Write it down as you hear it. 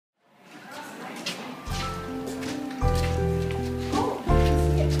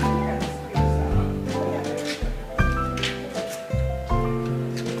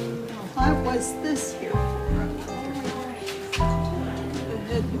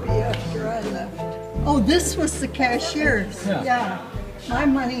be after I left. Oh, this was the cashier's. Yeah. My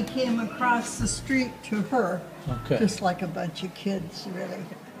money came across the street to her. Okay. Just like a bunch of kids, really.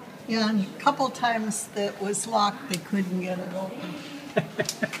 Yeah, and a couple times that was locked, they couldn't get it open.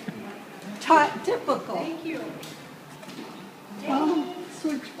 Typical. Thank you. Oh,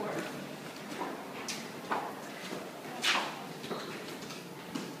 switchboard.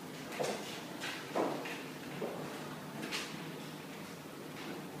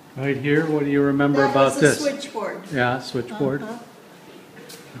 Right here, what do you remember about That this? was a switchboard. Yeah, switchboard. Okay.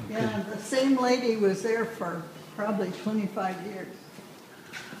 Yeah, the same lady was there for probably 25 years.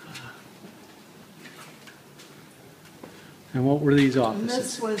 And what were these And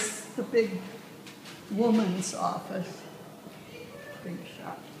this offices? was the big woman's office. Big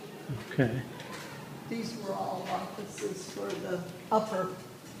shop. Okay. These were all offices for the upper.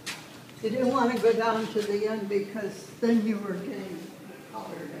 You didn't want to go down to the end because then you were getting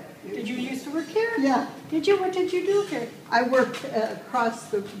hollered at. Did you used to work here? Yeah. Did you? What did you do here? I worked across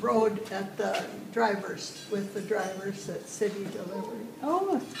the road at the drivers, with the drivers at City Delivery.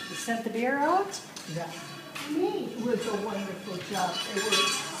 Oh, you sent the beer out? Yeah. Neat. It was a wonderful job. They were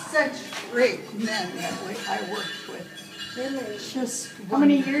such great men that I worked with. Really? Just How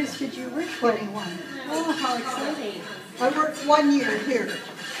many wonderful. years did you work for? 21. Oh, how exciting. I worked 1 year here,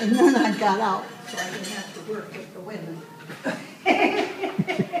 and then I got out, so I didn't have to work with the women.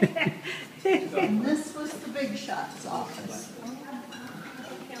 And this was the big shot's office.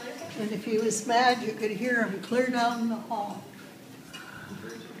 And if he was mad, you could hear him clear down the hall.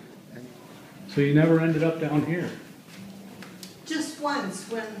 So you never ended up down here? Just once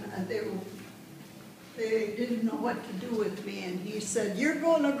when they didn't know what to do with me, and he said, "You're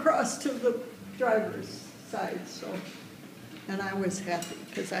going across to the driver's side," so, and I was happy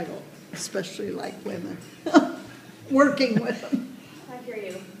because I don't especially like women working with them. I hear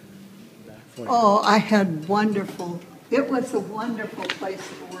you. Back for you. Oh, I had it was a wonderful place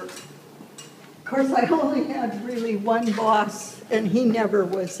to work. Of course, I only had really one boss, and he never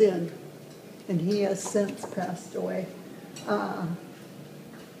was in, and he has since passed away.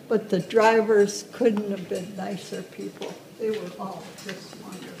 But the drivers couldn't have been nicer people. They were all just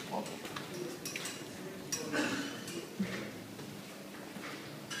wonderful.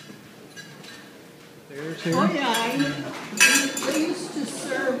 There's here. Oh, yeah, they used to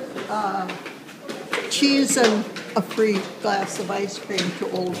serve cheese and a free glass of ice cream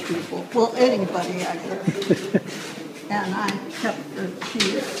to old people. Well, anybody, I guess. And I kept the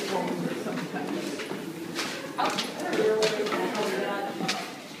cheese for them sometimes.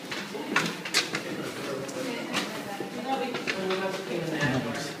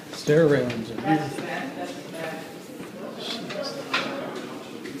 Stair railings are here.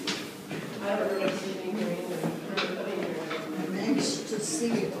 I'm anxious to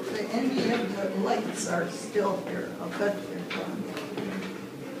see if any of the lights are still here. I'll bet they're gone.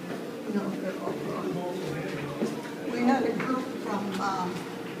 No, they're all gone. We had a group from,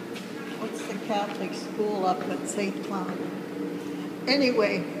 what's the Catholic school up at St. Cloud?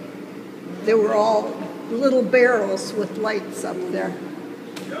 Anyway, they were all little barrels with lights up there.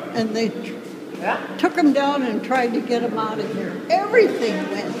 And they took them down and tried to get them out of here. Everything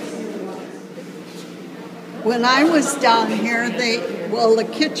went. When I was down here, the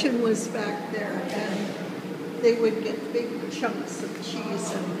kitchen was back there, and they would get big chunks of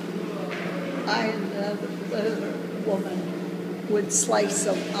cheese, and I and the other woman would slice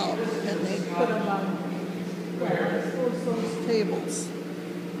them out, and they'd put them on those tables.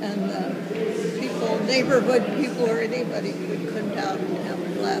 And people, neighborhood people or anybody could come down and have a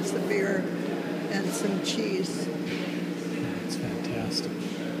glass of beer and some cheese. That's fantastic.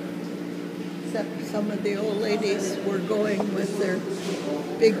 Except some of the old ladies were going with their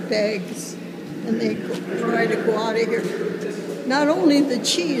big bags, and they try to go out of here. Not only the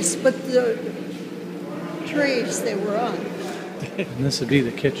cheese, but the trays they were on. And this would be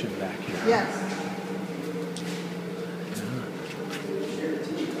the kitchen back here. Yes.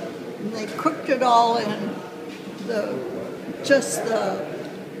 And they cooked it all in just the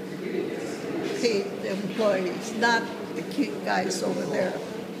paid employees, not the cute guys over there,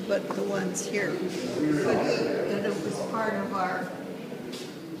 but the ones here. And it was part of our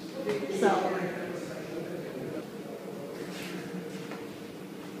salary.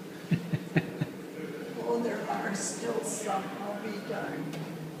 Oh, there are still some, I'll be darned.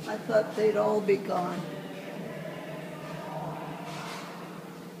 I thought they'd all be gone.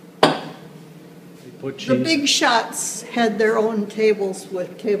 Put The cheese. big shots had their own tables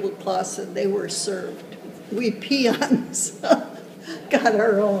with tablecloths, and they were served. We peons got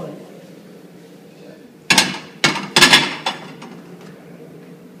our own.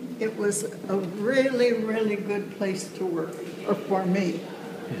 it was a really, really good place to work, or for me.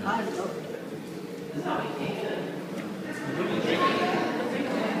 Yeah. I loved it.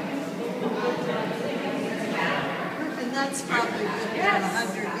 And that's probably been there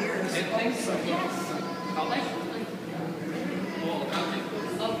 100 years also.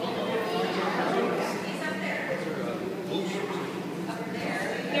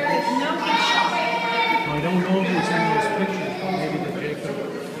 There is no gift shop. I don't know who's in those pictures, but maybe the Jacob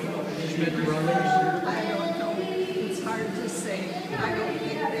Schmidt Brothers. I don't know. It's hard to say. I don't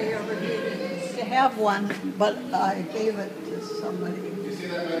think they ever did it. To have one, but I gave it to somebody.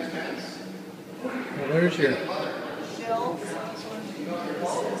 Well, there's your Shells.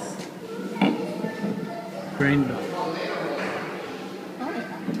 grain belt.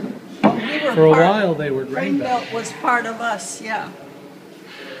 Oh, we were For a part- while, they were grain belt. Greenbelt was part of us, yeah.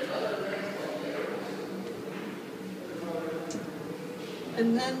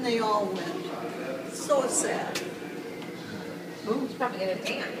 And then they all went. So sad. It's probably gonna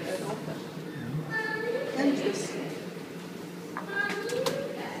dance. Interesting.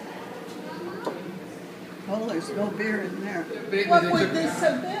 Well, there's no beer in there. They- What they would took- this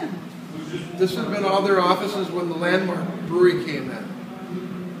have been? This has been all their offices when the Landmark Brewery came in.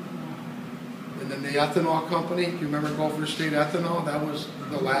 And then the ethanol company, do you remember Gopher State Ethanol? That was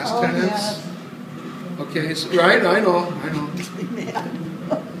the last Oh, tenants. Okay, so, right, I know. Yeah.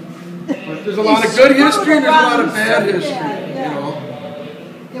 But there's a lot of good history and there's a lot of bad Yeah, history, yeah. you know.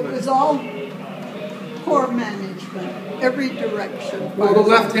 It was all poor management, every direction. Well, the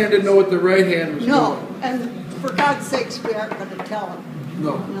left hand didn't know what the right hand was No, doing. and for God's sakes, we aren't going to tell them.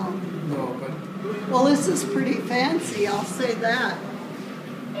 No, No. no, but Well, this is pretty fancy, I'll say that.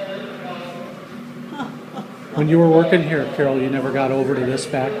 When you were working here, Carol, you never got over to this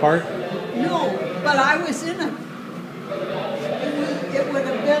back part? No, but I was in it. It would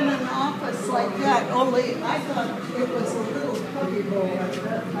have been an office like that, only I thought it was a little cubby hole at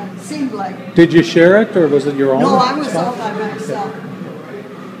that time. Seemed like. Did you share it, or was it your own? No, I was all spot? by myself.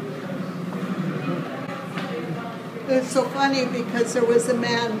 It was so funny because there was a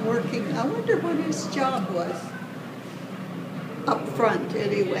man working, I wonder what his job was. Up front,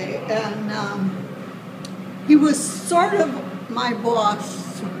 anyway. And he was sort of my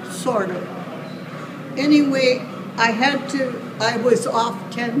boss, sort of. Anyway, I was off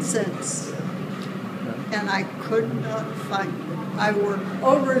 10 cents. And I could not find it. I worked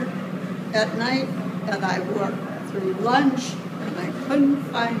over at night and I worked through lunch and I couldn't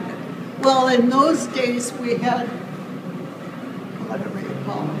find it. Well, in those days we had, whatever you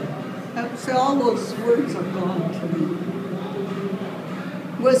call it, so all those words are gone to me.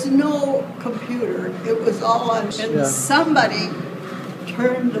 Was no computer. It was all on, and Yeah. somebody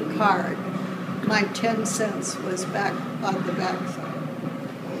turned the card. My 10 cents was back on the backside.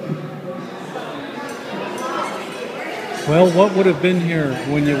 Well, what would have been here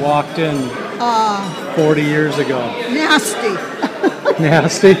when you walked in 40 years ago? Nasty.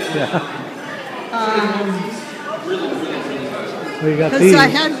 Nasty? Yeah. We got Because these. I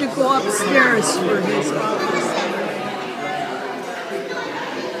had to go upstairs for his office.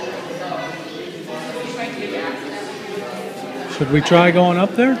 Should we try going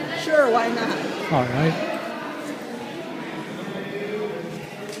up there? Sure, why not? All right.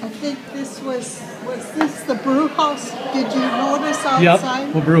 I think this was this the brew house? Did you notice outside?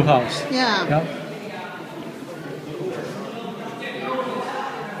 Yep, the brew house. Yeah. Yep.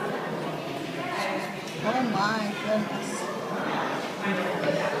 Oh my goodness.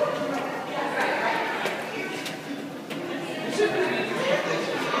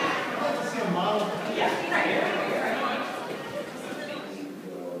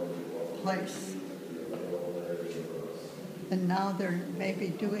 Place. And now they're maybe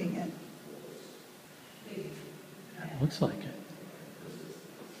doing it. Looks like it.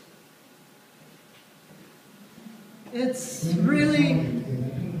 It's really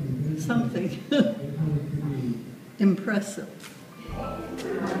something impressive.